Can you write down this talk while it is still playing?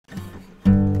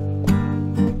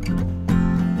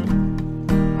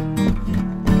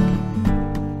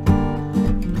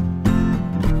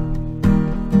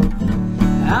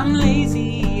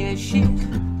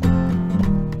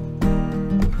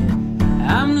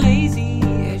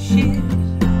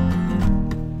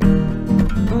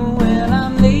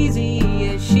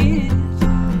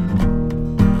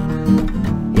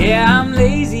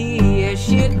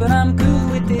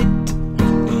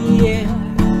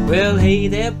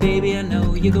there, baby, I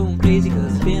know you're going crazy,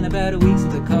 cause it's been about a week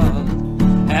since I called.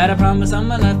 Had a promise on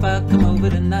my life I'd come over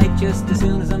tonight just as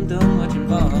soon as I'm done watching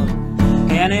ball.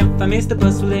 And if I miss the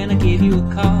bus, well then I'll give you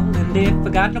a call. And if I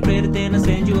got no credit, then I'll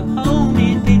send you a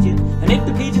homemade pigeon. And if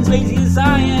the pigeon's lazy as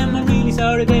I am, I'm really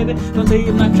sorry, baby, don't say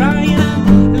I'm not trying.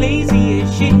 I'm lazy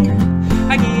as shit.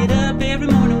 I get up every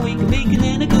morning, wake up, bake, and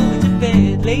then I go into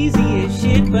bed. Lazy as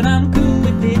shit, but I'm cool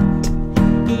with it.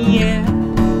 Yeah,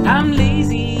 I'm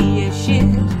lazy as shit.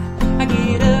 I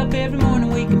get up every morning,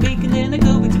 wake up, bake, and then I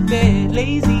go into bed.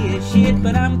 Lazy as shit,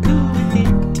 but I'm cool with it.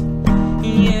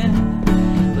 Yeah.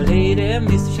 Well, hey there,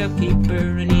 Mr.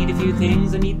 Shopkeeper, I need a few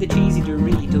things. I need the cheesy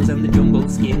Doritos and the jumbo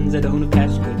skins. I don't have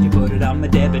cash, could you put it on my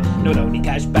debit? No, don't need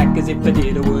cash back, cause if I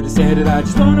did I would've said it. I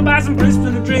just wanna buy some crisps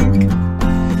and a drink.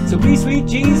 So please, sweet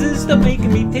Jesus, stop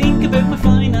making me think about my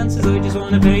finances. I just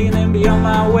wanna pay and then be on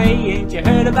my way. Ain't you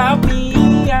heard about me?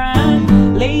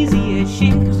 I'm lazy as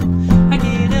shit. I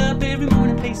get up every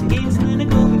morning, play some games, and then I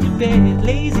go to bed.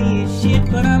 Lazy as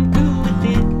shit, but I'm cool with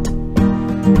it.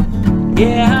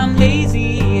 Yeah, I'm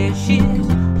lazy as shit.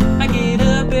 I get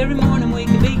up every morning, wake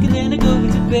up, bake, and then I go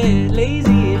to bed.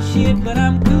 Lazy as shit, but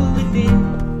I'm cool with it.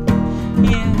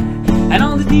 Yeah. And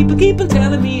all these people keep on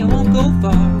telling me I won't go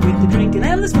far with the drinking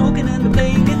and the smoking and the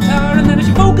playing guitar, and that I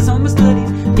should focus on my studies,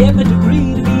 get my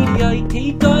degree to be the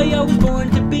IT guy I was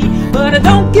born to be. But I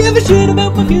don't give a shit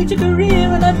about my future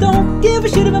career, and I don't give a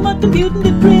shit about my computing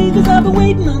degree, cause I've been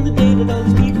waiting on the day that all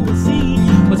these people will see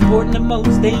what's important the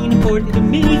most ain't important to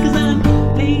me, cause I'm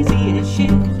lazy as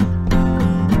shit.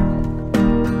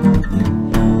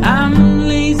 I'm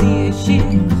lazy as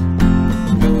shit.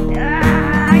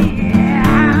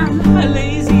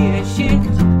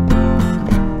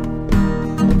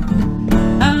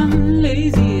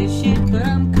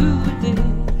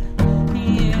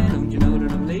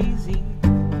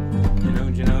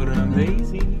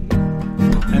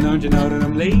 Don't you know that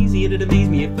I'm lazy? It'd amaze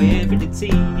me if I ever did see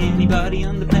anybody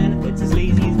on the planet that's as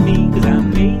lazy as me, cause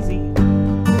I'm lazy.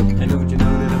 And don't you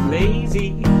know that I'm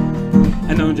lazy?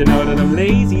 And don't you know that I'm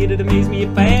lazy? It'd amaze me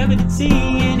if I ever did see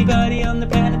anybody on the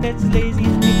planet that's as lazy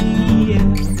as me. Yeah.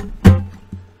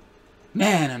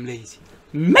 Man, I'm lazy.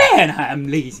 Man, I'm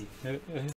lazy.